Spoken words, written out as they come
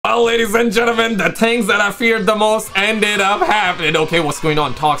Well, ladies and gentlemen, the things that I feared the most ended up happening. Okay, what's going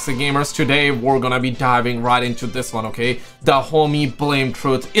on, Toxic Gamers? Today, we're gonna be diving right into this one, okay? The homie Blame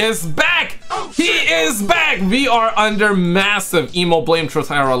Truth is back! He is back! We are under massive Emo Blame Truth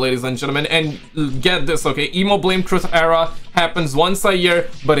era, ladies and gentlemen. And get this, okay? Emo Blame Truth era happens once a year,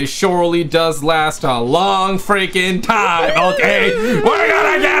 but it surely does last a long freaking time, okay? We're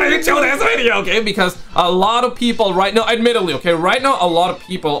gonna get into this video, okay? Because a lot of people right now, admittedly, okay, right now a lot of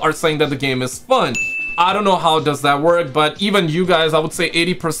people are saying that the game is fun. I don't know how does that work, but even you guys, I would say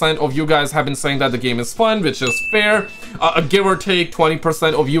 80% of you guys have been saying that the game is fun, which is fair. Give or take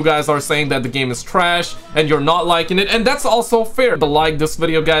 20% of you guys are saying that the game is trash and you're not liking it, and that's also fair. But like this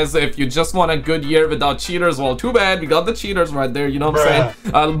video, guys, if you just want a good year without cheaters, well, too bad, we got the cheaters right there, you know what I'm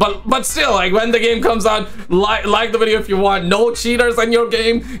saying? But still, like, when the game comes out, like the video if you want no cheaters in your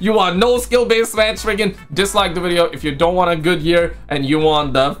game, you want no skill-based matchmaking. Dislike the video if you don't want a good year and you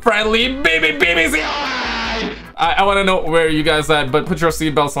want the friendly babies. I want to know where you guys at, but put your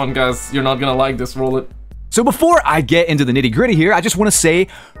seatbelts on, guys. You're not gonna like this. Roll it. So before I get into the nitty-gritty here, I just want to say,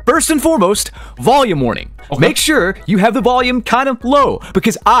 first and foremost, volume warning. Okay. Make sure you have the volume kind of low,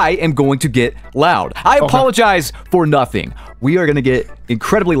 because I am going to get loud. I apologize for nothing. We are going to get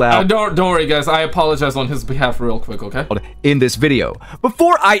incredibly loud. Don't worry, guys. I apologize on his behalf real quick, okay? In this video.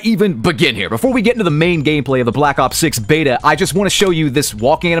 Before I even begin here, before we get into the main gameplay of the Black Ops 6 beta, I just want to show you this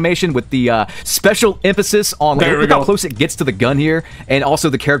walking animation with the special emphasis on look how close it gets to the gun here, and also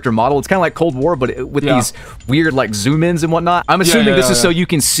the character model. It's kind of like Cold War, but with these weird like zoom-ins and whatnot. I'm assuming this is so you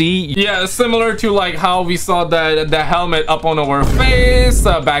can see. Yeah, similar to like how we saw the helmet up on our face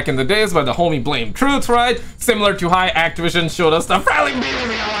back in the days by the homie Blame Truth, right? Similar to how Activision showed us the friendly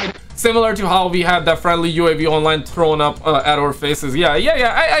BO6. Similar to how we had that friendly UAV online thrown up at our faces. Yeah,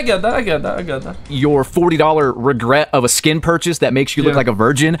 I get that. Your $40 regret of a skin purchase that makes you look like a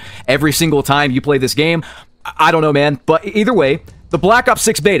virgin every single time you play this game. I don't know, man. But either way, the Black Ops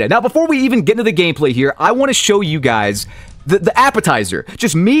 6 beta. Now, before we even get into the gameplay here, I want to show you guys the appetizer.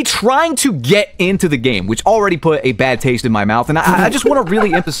 Just me trying to get into the game, which already put a bad taste in my mouth. And I just want to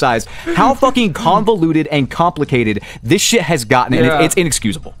really emphasize how fucking convoluted and complicated this shit has gotten. And it's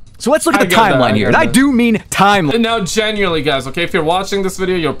inexcusable. So let's look at the timeline here, and I do mean timeline. Now, genuinely, guys, okay, if you're watching this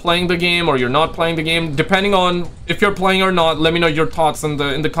video, you're playing the game or you're not playing the game, depending on if you're playing or not, let me know your thoughts in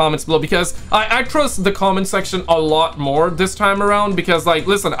the comments below, because I trust the comment section a lot more this time around, because, like,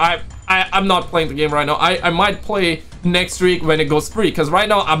 listen, I'm not playing the game right now. I might play next week when it goes free, because right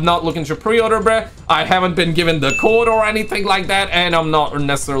now I'm not looking to pre-order, bruh. I haven't been given the code or anything like that, and I'm not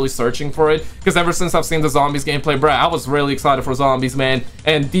necessarily searching for it, because ever since I've seen the zombies gameplay, bruh, I was really excited for zombies, man.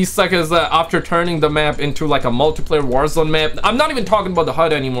 And these suckers, after turning the map into like a multiplayer Warzone map, I'm not even talking about the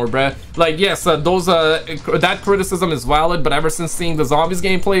HUD anymore, bruh. Like, yes, that criticism is valid, but ever since seeing the zombies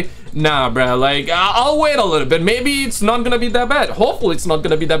gameplay, nah, bruh, like, I'll wait a little bit. Maybe it's not gonna be that bad. Hopefully it's not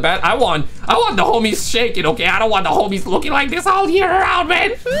gonna be that bad. I want the homies shaking, okay? I don't want the homies looking like this all year around,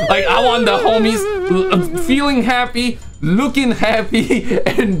 man. Like, I want the homies feeling happy, looking happy,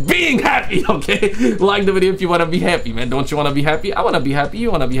 and being happy, okay? Like the video if you want to be happy, man. Don't you want to be happy? I want to be happy.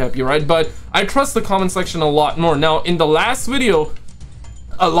 You want to be happy, right? But I trust the comment section a lot more. Now, in the last video,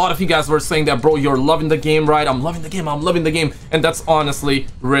 a lot of you guys were saying that, bro, you're loving the game, right? I'm loving the game, and that's honestly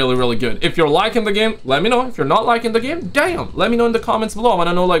really good. If you're liking the game, let me know. If you're not liking the game, damn, let me know in the comments below. I want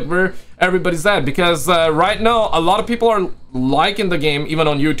to know, like, where everybody's at, because right now a lot of people are liking the game, even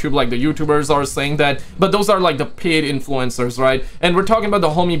on YouTube. Like, the YouTubers are saying that, but those are like the paid influencers, right? And we're talking about the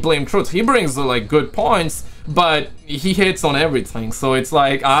homie Blame Truth. He brings like good points, but he hates on everything. So it's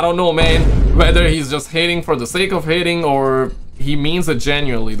like, I don't know, man, whether he's just hating for the sake of hating or he means it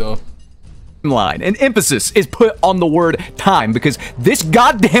genuinely, though. Line and emphasis is put on the word time, because this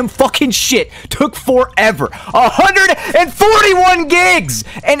goddamn fucking shit took forever. 141 gigs.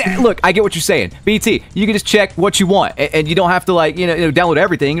 And look, I get what you're saying, BT. You can just check what you want, and you don't have to, like, you know, download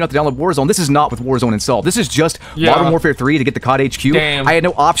everything. You don't have to download Warzone. This is not with Warzone installed. This is just Modern Warfare 3 to get the COD HQ. Damn. I had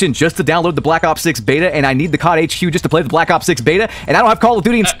no option just to download the Black Ops 6 beta, and I need the COD HQ just to play the Black Ops 6 beta, and I don't have Call of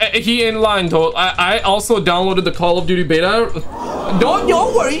Duty. He in line, though. I also downloaded the Call of Duty beta. Don't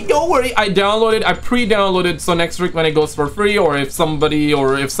worry. I pre-downloaded, so next week when it goes for free, or if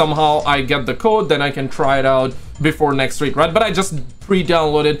somehow I get the code, then I can try it out before next week, right? But I just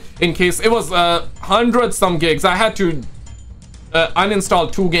pre-downloaded in case it was 100-some gigs. I had to uninstall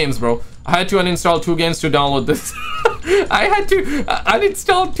 2 games, bro. I had to uninstall 2 games to download this. I had to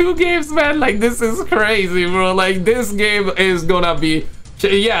uninstall 2 games, man. Like, this is crazy, bro. Like, this game is gonna be...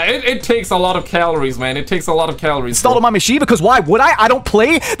 Yeah, it takes a lot of calories, man. It takes a lot of calories. Installed on my machine, because why would I? I don't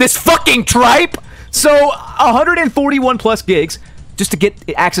play this fucking tripe. So 141 plus gigs. just to get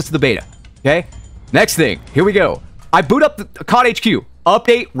access to the beta. Okay? Next thing, here we go. I boot up the COD HQ.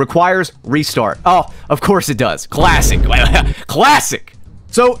 Update requires restart. Oh, of course it does. Classic. Classic.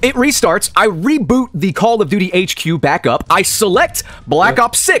 So it restarts. I reboot the Call of Duty HQ back up. I select Black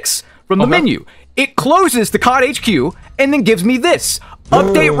Ops 6 from the menu. It closes the COD HQ and then gives me this.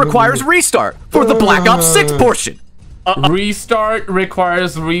 Update requires restart for the Black Ops 6 portion. Restart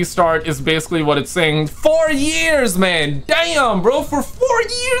requires restart is basically what it's saying. 4 years, man. Damn, bro. For 4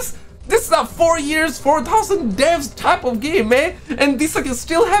 years? This is not 4 years, 4,000 devs type of game, man. And this like is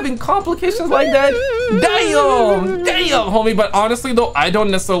still having complications like that. Damn, homie. But honestly, though, I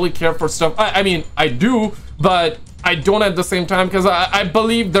don't necessarily care for stuff. I mean, I do, but I don't at the same time because I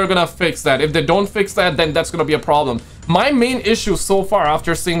believe they're gonna fix that. If they don't fix that, then that's gonna be a problem. My main issue so far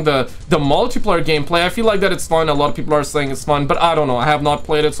after seeing the multiplayer gameplay, I feel like that it's fun. A lot of people are saying it's fun, but I don't know. I have not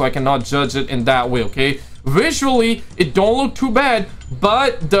played it, so I cannot judge it in that way, okay? Visually, it don't look too bad,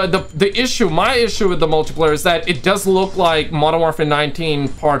 but my issue with the multiplayer is that it does look like Modern Warfare 19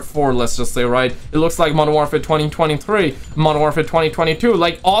 Part 4, let's just say, right? It looks like Modern Warfare 2023, Modern Warfare 2022,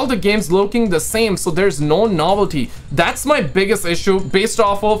 like all the games looking the same, so there's no novelty. That's my biggest issue based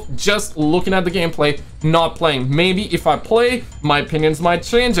off of just looking at the gameplay, not playing. Maybe if I play, my opinions might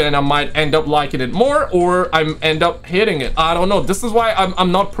change and I might end up liking it more, or I end up hating it. I don't know. This is why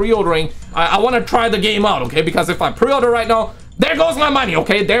I'm not pre-ordering. I want to try the game out, okay? Because if I pre-order right now, there goes my money,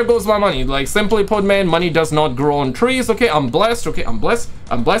 okay? There goes my money. Like, simply put, man, money does not grow on trees, okay? I'm blessed, okay? I'm blessed.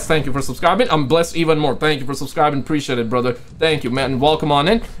 Thank you for subscribing. I'm blessed even more. Thank you for subscribing. Appreciate it, brother. Thank you, man. Welcome on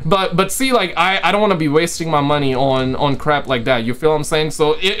in. But see, like, I don't want to be wasting my money on crap like that. You feel what I'm saying?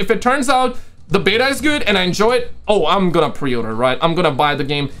 So if it turns out the beta is good and I enjoy it, oh, I'm gonna pre-order, right? I'm gonna buy the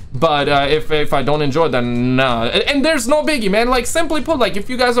game. But if I don't enjoy it, then nah. And there's no biggie, man. Like, simply put, like, if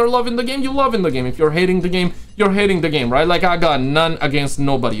you guys are loving the game, you're loving the game. If you're hating the game, you're hating the game, right? Like, I got none against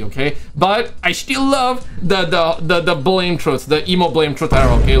nobody, okay? But I still love the blame truth, the emo blame truth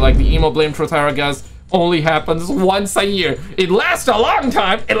era, okay? Like, the emo blame truth era, guys, only happens once a year. It lasts a long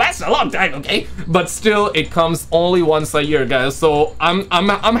time. Okay? But still, it comes only once a year, guys. So I'm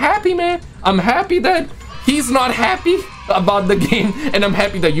happy, man. I'm happy that he's not happy about the game, and I'm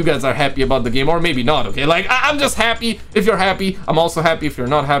happy that you guys are happy about the game, or maybe not, okay? Like, I'm just happy if you're happy. I'm also happy if you're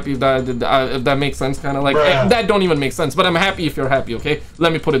not happy, if that makes sense, kind of like, that don't even make sense, but I'm happy if you're happy, okay?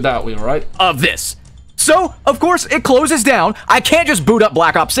 Let me put it that way, all right? Of this. So, of course, it closes down. I can't just boot up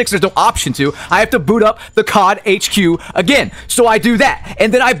Black Ops 6. There's no option to. I have to boot up the COD HQ again. So I do that.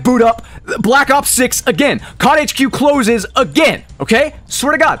 And then I boot up Black Ops 6 again. COD HQ closes again. Okay?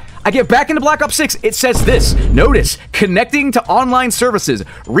 Swear to God. I get back into Black Ops 6. It says this. Notice, connecting to online services.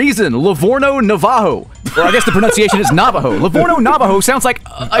 Reason, Livorno, Navajo. Or I guess the pronunciation is Navajo. Livorno, Navajo sounds like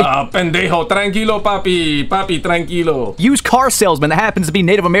pendejo, tranquilo, papi, tranquilo. Used car salesman that happens to be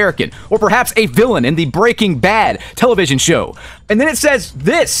Native American, or perhaps a villain in the Breaking Bad television show. And then it says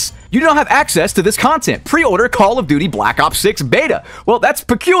this. You do not have access to this content. Pre-order Call of Duty Black Ops 6 beta. Well, that's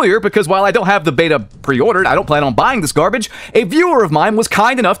peculiar because while I don't have the beta pre-ordered, I don't plan on buying this garbage. A viewer of mine was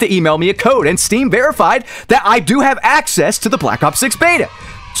kind enough to email me a code, and Steam verified that I do have access to the Black Ops 6 beta.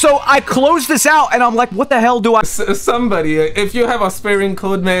 So I closed this out, and I'm like, what the hell do I... Somebody, if you have a sparing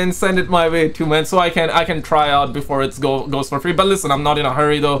code, man, send it my way too, man, so I can try out before it goes for free. But listen, I'm not in a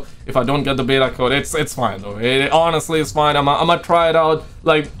hurry, though. If I don't get the beta code, it's fine, though. It honestly is fine. I'm gonna try it out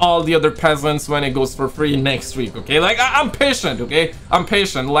like all the other peasants when it goes for free next week, okay? Like, I'm patient, okay? I'm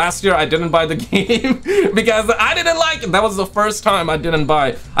patient. Last year, I didn't buy the game because I didn't like it. That was the first time I didn't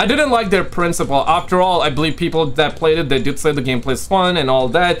buy. I didn't like their principle. After all, I believe people that played it, they did say the gameplay is fun and all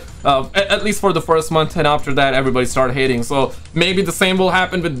that. At least for the first month, and after that, everybody started hating. So maybe the same will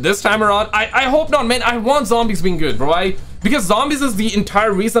happen with this time around. I hope not, man. I want zombies being good, bro. Because zombies is the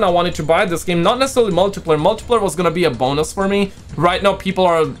entire reason I wanted to buy this game, not necessarily multiplayer. Multiplayer was gonna be a bonus for me. Right now, people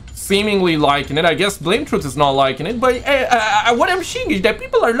are seemingly liking it. I guess Blame Truth is not liking it, but what I'm seeing is that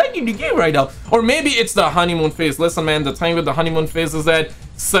people are liking the game right now. Or maybe it's the honeymoon phase. Listen, man, the thing with the honeymoon phase is that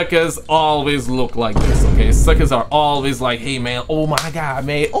suckers always look like this, okay? Suckers are always like, hey, man, oh my god,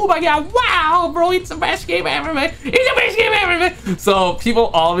 man, oh my god, wow, bro, it's the best game ever, man. It's the best game ever, man. So people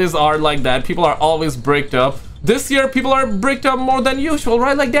always are like that. People are always bricked up. This year, people are bricked up more than usual,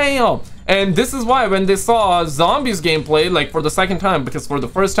 right? Like, damn. And this is why when they saw zombies gameplay, like for the second time, because for the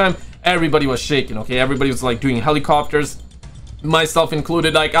first time, everybody was shaking, okay? Everybody was like doing helicopters, myself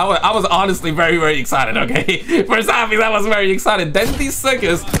included. Like, I was honestly very, very excited, okay? For zombies, I was very excited. Then these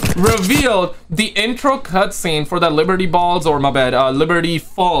suckers revealed the intro cutscene for the Liberty Balls, or my bad, Liberty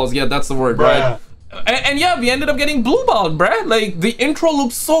Falls. Yeah, that's the word, right? And yeah, we ended up getting blue balled, bruh. Like, the intro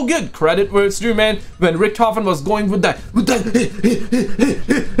looked so good. Credit where it's due, man. When Rick Toffin was going with that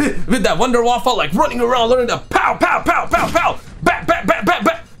Wonder Waffle, like running around, learning to pow, pow, pow, pow, pow, back, back, back, back,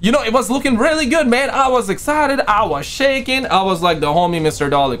 back. You know, it was looking really good, man. I was excited. I was shaking. I was like the homie Mr.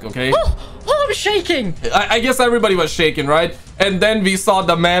 Dalek, okay? Oh, I'm shaking. I guess everybody was shaking, right? And then we saw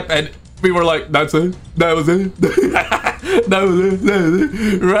the map and we were like, that's it. That was it. That was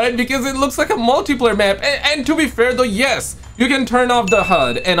it. Right? Because it looks like a multiplayer map. And to be fair though, yes, you can turn off the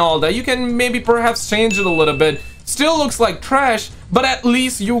HUD and all that. You can maybe perhaps change it a little bit. Still looks like trash, but at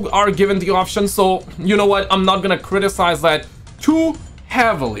least you are given the option. So, you know what? I'm not gonna criticize that too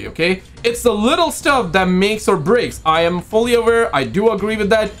heavily, okay? It's the little stuff that makes or breaks. I am fully aware. I do agree with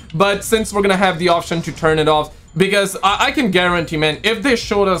that. But since we're gonna have the option to turn it off, because I can guarantee, man, if they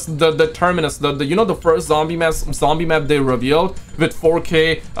showed us the terminus, the you know, the first zombie map they revealed with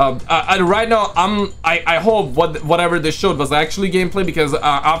 4K, right now I hope whatever they showed was actually gameplay, because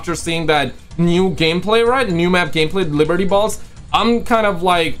after seeing that new gameplay, right, new map gameplay, Liberty Balls, I'm kind of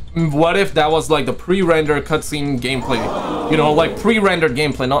like, what if that was like the pre-rendered cutscene gameplay? You know, like pre-rendered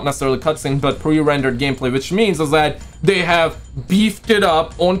gameplay, not necessarily cutscene, but pre-rendered gameplay, which means is that they have beefed it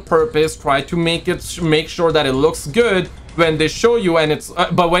up on purpose, try to make sure that it looks good when they show you, and it's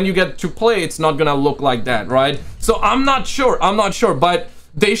but when you get to play, it's not gonna look like that, right? So I'm not sure, but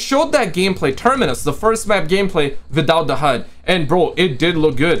they showed that gameplay, Terminus, the first map gameplay without the HUD, and bro, it did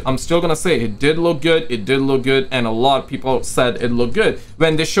look good. I'm still gonna say it did look good, and a lot of people said it looked good.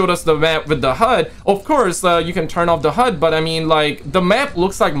 When they showed us the map with the HUD, of course, you can turn off the HUD, but I mean, like, the map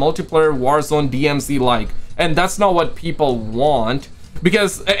looks like multiplayer Warzone DMZ-like, and that's not what people want.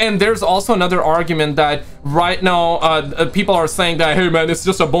 Because, and there's also another argument that right now people are saying that, hey man, it's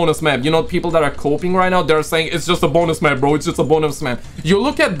just a bonus map. You know, people that are coping right now, they're saying it's just a bonus map, bro, it's just a bonus map. You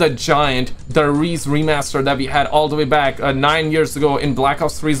look at the Giant, the remaster that we had all the way back 9 years ago in Black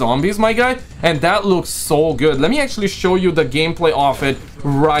Ops 3 Zombies, my guy, and that looks so good. Let me actually show you the gameplay of it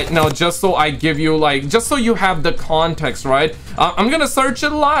right now, just so I give you, like, just so you have the context, right? I'm gonna search it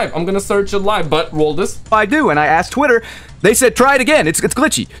live. But roll this. I do, and I asked Twitter. They said, try it again. It's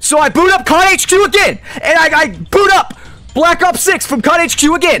glitchy. So I boot up COD HQ again. And I boot up Black Ops 6 from COD HQ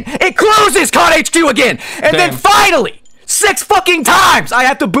again. It closes COD HQ again. And then finally, 6 fucking times I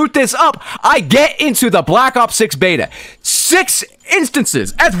have to boot this up. I get into the Black Ops 6 beta. 6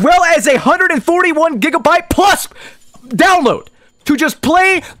 instances, as well as a 141 gigabyte plus download to just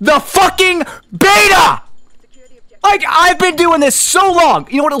play the fucking beta. Like, I've been doing this so long.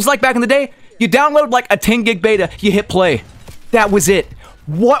 You know what it was like back in the day? You download like a 10 gig beta, you hit play. That was it.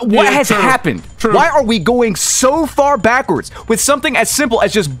 What has happened? Why are we going so far backwards with something as simple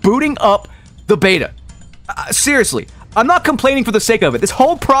as just booting up the beta? Seriously, I'm not complaining for the sake of it. This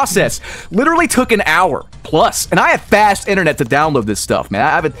whole process literally took an hour plus, and I have fast internet to download this stuff, man. I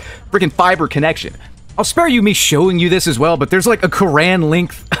have a freaking fiber connection. I'll spare you me showing you this as well, but there's like a Quran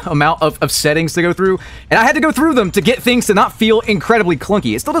length amount of settings to go through, and I had to go through them to get things to not feel incredibly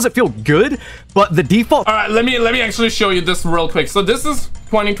clunky. It still doesn't feel good, but the default... All right, let me actually show you this real quick. So this is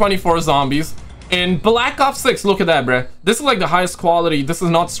 2024 Zombies. In Black Ops 6, look at that, bruh. This is like the highest quality. This is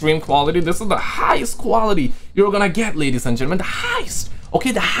not stream quality. This is the highest quality you're gonna get, ladies and gentlemen. The highest.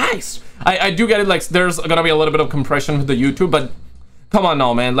 Okay, the highest. I do get it, like, there's gonna be a little bit of compression with the YouTube, but... Come on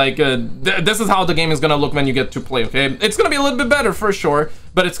now, man, like, this is how the game is gonna look when you get to play, okay? It's gonna be a little bit better for sure,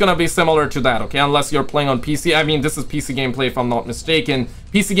 but it's gonna be similar to that, okay? Unless you're playing on PC. I mean, this is PC gameplay if I'm not mistaken.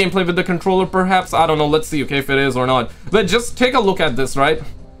 PC gameplay with the controller, perhaps? I don't know, let's see, okay, if it is or not. But just take a look at this, right?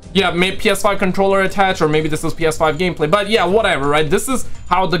 Yeah, maybe PS5 controller attached, or maybe this is PS5 gameplay. But yeah, whatever, right? This is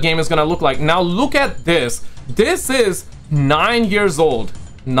how the game is gonna look like. Now, look at this. This is 9 years old.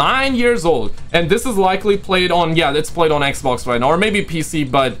 9 years old, and this is likely played on, yeah, it's played on Xbox right now, or maybe PC,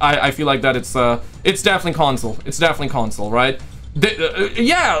 but I feel like that it's definitely console. It's definitely console, right?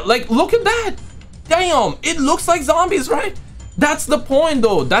 Yeah, like, look at that. Damn, it looks like Zombies, right? That's the point,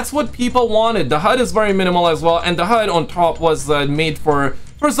 though. That's what people wanted. The HUD is very minimal as well, and the HUD on top was made for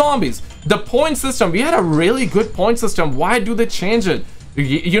Zombies. The point system, we had a really good point system. Why do they change it?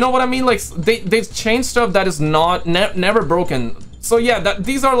 You know what I mean? Like, they changed stuff that is never broken. So yeah,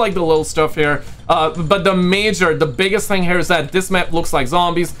 these are like the little stuff here, but the biggest thing here is that this map looks like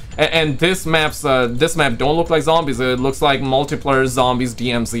Zombies, and this map don't look like Zombies. It looks like multiplayer Zombies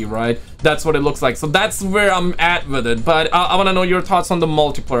DMZ, right? That's what it looks like. So that's where I'm at with it. But I want to know your thoughts on the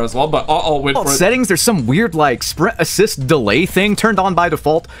multiplayer as well. But wait for it. Settings, there's some weird like sprint assist delay thing turned on by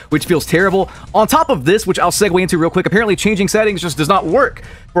default, which feels terrible. On top of this, which I'll segue into real quick, apparently changing settings just does not work.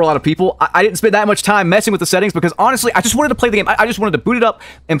 for a lot of people. I didn't spend that much time messing with the settings because honestly, I just wanted to play the game. I just wanted to boot it up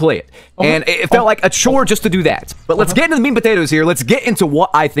and play it. And it felt like a chore just to do that. But let's get into the meat and potatoes here. Let's get into what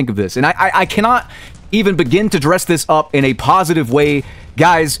I think of this. And I cannot even begin to dress this up in a positive way.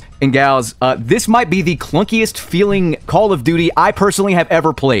 Guys and gals, this might be the clunkiest feeling Call of Duty I personally have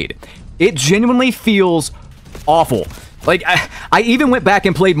ever played. It genuinely feels awful. Like, I even went back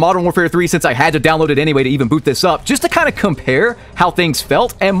and played Modern Warfare 3 since I had to download it anyway to even boot this up, just to kind of compare how things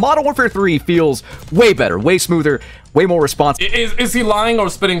felt, and Modern Warfare 3 feels way better, way smoother, way more responsive. Is he lying or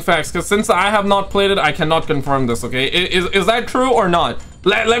spitting facts? Because since I have not played it, I cannot confirm this, okay? Is that true or not?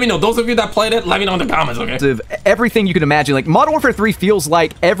 Let me know. Those of you that played it, let me know in the comments, okay? Everything you can imagine. Like, Modern Warfare 3 feels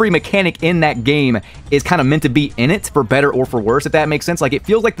like every mechanic in that game is kind of meant to be in it, for better or for worse, if that makes sense. Like, it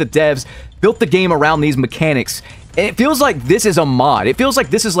feels like the devs built the game around these mechanics. And it feels like this is a mod. It feels like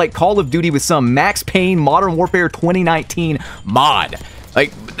this is like Call of Duty with some Max Payne Modern Warfare 2019 mod.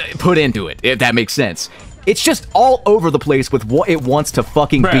 Like, put into it, if that makes sense. It's just all over the place with what it wants to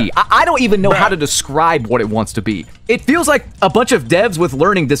fucking be. I don't even know how to describe what it wants to be. It feels like a bunch of devs with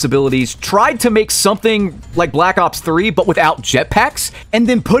learning disabilities tried to make something like Black Ops 3, but without jetpacks, and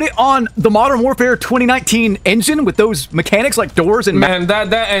then put it on the Modern Warfare 2019 engine with those mechanics like doors and... Man,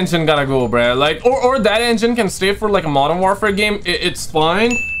 that engine gotta go, bruh. Like, or that engine can stay for like a Modern Warfare game. It's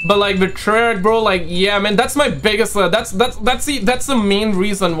fine. But like with Treyarch, bro, like, yeah, man, that's my biggest, that's the main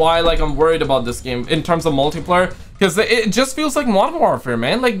reason why, like, I'm worried about this game in terms of multiplayer, because it just feels like Modern Warfare,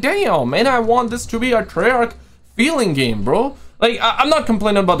 man. Like, damn, man, I want this to be a Treyarch feeling game, bro. Like, I'm not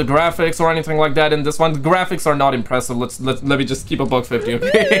complaining about the graphics or anything like that in this one. The graphics are not impressive. Let me just keep a $150,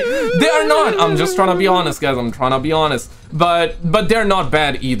 okay? They are not. I'm just trying to be honest, guys. I'm trying to be honest. But they're not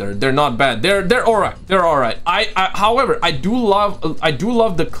bad either. They're not bad. They're all right. They're all right. However, I do love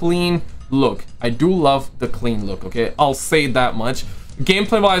the clean look. I do love the clean look, okay? I'll say that much.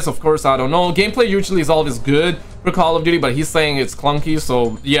 Gameplay wise, of course, I don't know. Gameplay usually is always good for Call of Duty, but he's saying it's clunky,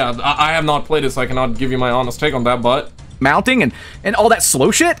 so yeah, I have not played it, so I cannot give you my honest take on that. But mounting and all that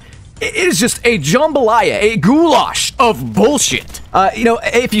slow shit, it is just a jambalaya, a goulash of bullshit. You know,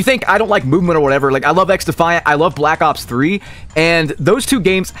 if you think I don't like movement or whatever, like, I love X-Defiant, I love Black Ops 3, and those two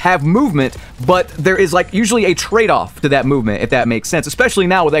games have movement, but there is, like, usually a trade-off to that movement, if that makes sense, especially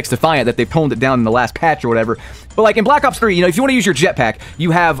now with X-Defiant that they've toned it down in the last patch or whatever. But, like, in Black Ops 3, you know, if you want to use your jetpack,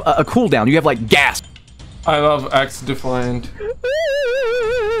 you have a cooldown, you have, like, gas. I love X-Defiant.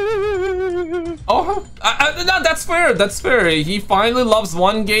 Oh, no, that's fair. That's fair. He finally loves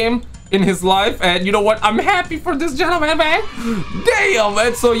one game in his life, and you know what? I'm happy for this gentleman, man. Damn,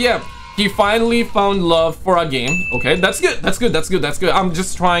 man. So yeah, he finally found love for a game. Okay, that's good. That's good. That's good. That's good. I'm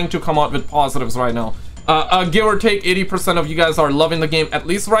just trying to come out with positives right now. Give or take 80% of you guys are loving the game, at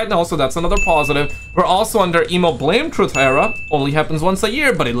least right now, so that's another positive. We're also under emo blame truth era. Only happens once a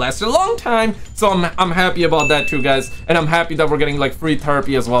year, but it lasted a long time, so I'm happy about that too, guys. And I'm happy that we're getting like free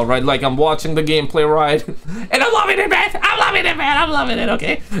therapy as well, right? Like, I'm watching the gameplay, right? And I'm loving it, man. I'm loving it, man. I'm loving it,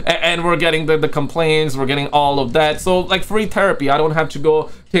 okay? And we're getting the complaints, we're getting all of that. So like, free therapy. I don't have to go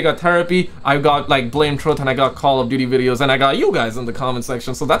take a therapy. I got like blame truth, and I got Call of Duty videos, and I got you guys in the comment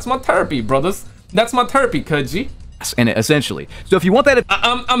section. So that's my therapy, brothers. That's my therapy, Kaji. And essentially, so if you want that,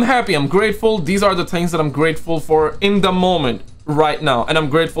 I'm happy. I'm grateful. These are the things that I'm grateful for in the moment right now, and I'm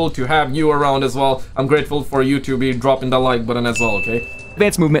grateful to have you around as well. I'm grateful for you to be dropping the like button as well, okay?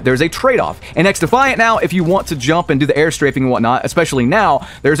 Advanced movement, there's a trade-off. In X-Defiant now, if you want to jump and do the air strafing and whatnot, especially now,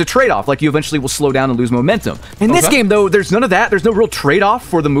 there's a trade-off. Like, you eventually will slow down and lose momentum. In this game, though, there's none of that. There's no real trade-off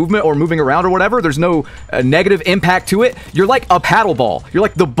for the movement or moving around or whatever. There's no negative impact to it. You're like a paddle ball. You're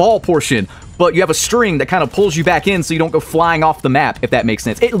like the ball portion, but you have a string that kind of pulls you back in so you don't go flying off the map, if that makes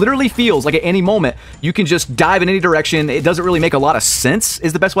sense. It literally feels like at any moment you can just dive in any direction. It doesn't really make a lot of sense,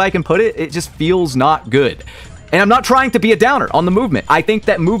 is the best way I can put it. It just feels not good. And I'm not trying to be a downer on the movement. I think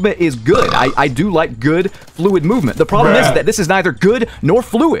that movement is good. I do like good, fluid movement. The problem is that this is neither good nor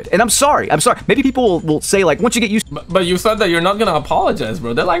fluid. And I'm sorry. Maybe people will say, like, once you get used but you said that you're not gonna apologize,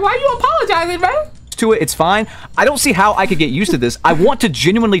 bro. They're like, why are you apologizing, man? to it, it's fine. I don't see how I could get used to this. I want to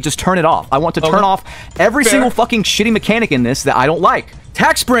genuinely just turn it off. I want to turn off every single fucking shitty mechanic in this that I don't like.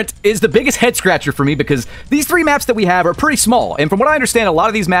 Tac Sprint is the biggest head scratcher for me because these three maps that we have are pretty small, and from what I understand, a lot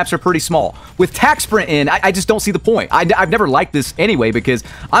of these maps are pretty small. With Tac Sprint in, I just don't see the point. I've never liked this anyway because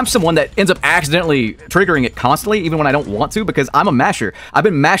I'm someone that ends up accidentally triggering it constantly, even when I don't want to, because I'm a masher. I've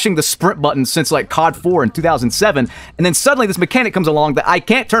been mashing the sprint button since like COD 4 in 2007, and then suddenly this mechanic comes along that I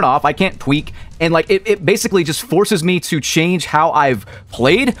can't turn off, I can't tweak, and like it basically just forces me to change how I've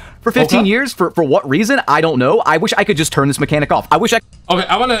played for 15 years. For what reason? I don't know. I wish I could just turn this mechanic off. I wish I... Okay,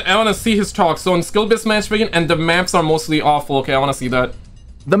 I wanna see his talk. So in skill-based matchmaking, and the maps are mostly awful. Okay, I wanna see that.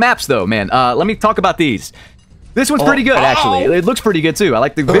 The maps, though, man. Let me talk about these. This one's pretty good, actually. It looks pretty good, too. I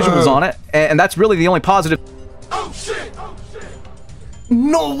like the visuals on it, and that's really the only positive. Oh, shit!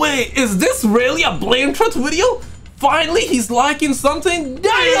 No way! Is this really a Blame Truth video? Finally, he's liking something?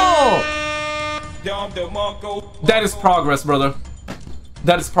 Damn! That is progress, brother.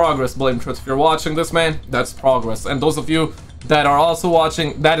 That is progress, Blame Truth. If you're watching this, man, that's progress. And those of you that are also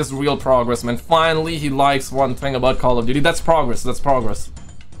watching, that is real progress, man. Finally, he likes one thing about Call of Duty. That's progress. That's progress.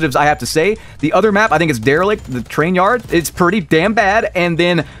 I have to say, the other map, I think, is Derelict, the train yard. It's pretty damn bad. And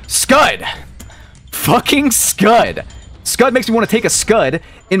then Scud. Fucking Scud. Scud makes me want to take a Scud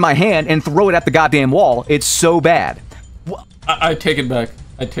in my hand and throw it at the goddamn wall. It's so bad. I take it back.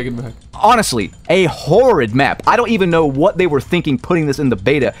 I take it back. Honestly, a horrid map. I don't even know what they were thinking putting this in the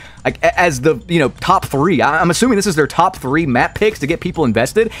beta, like, as the, you know, top 3. I'm assuming this is their top 3 map picks to get people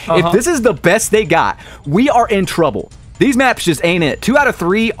invested. If this is the best they got, we are in trouble. These maps just ain't it. 2 out of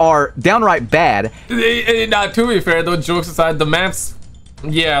 3 are downright bad. Now, to be fair, though, jokes aside, the maps,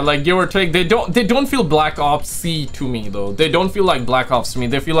 yeah, like give or take, they don't feel Black Ops C to me, though. They don't feel like Black Ops to me.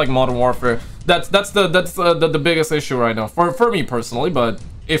 They feel like Modern Warfare. That's the biggest issue right now for me personally. But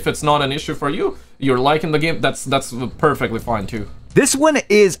if it's not an issue for you, you're liking the game, that's perfectly fine too. This one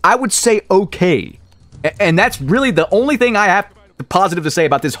is, I would say, okay, and that's really the only thing I have positive to say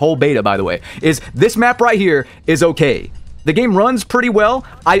about this whole beta, by the way, is this map right here is okay. The game runs pretty well.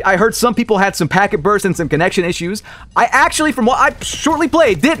 I heard some people had some packet bursts and some connection issues. I actually, from what I shortly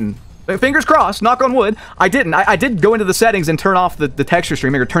played, didn't. Fingers crossed, knock on wood, I didn't. I did go into the settings and turn off the texture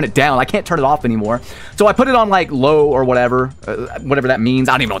streaming, or turn it down. I can't turn it off anymore. So I put it on, like, low or whatever, whatever that means.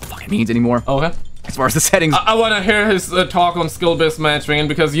 I don't even know what the fuck it means anymore. Okay. As far as the settings. I want to hear his talk on skill-based matchmaking,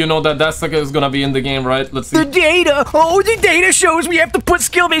 because you know that stuff is gonna be in the game, right? Let's see. The data! Oh, the data shows we have to put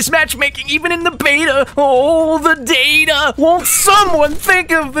skill-based matchmaking even in the beta! Oh, the data! Won't someone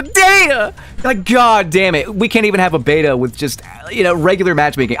think of the data? Like, god damn it. We can't even have a beta with just, you know, regular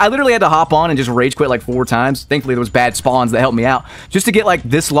matchmaking. I literally had to hop on and just rage quit like 4 times. Thankfully, there was bad spawns that helped me out. Just to get, like,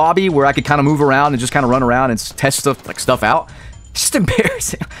 this lobby where I could kind of move around and just kind of run around and test stuff out. Just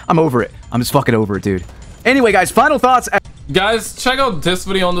embarrassing. I'm over it. I'm just fucking over it, dude. Anyway, guys, final thoughts. Guys, check out this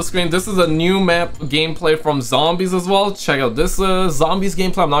video on the screen. This is a new map gameplay from Zombies as well. Check out this Zombies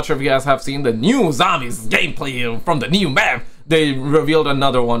gameplay. I'm not sure if you guys have seen the new Zombies gameplay from the new map. They revealed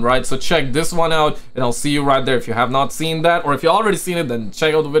another one, right? So check this one out, and I'll see you right there. If you have not seen that, or if you already seen it, then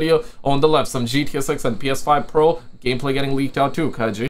check out the video on the left. Some GTA 6 and PS5 Pro gameplay getting leaked out too, Kaji.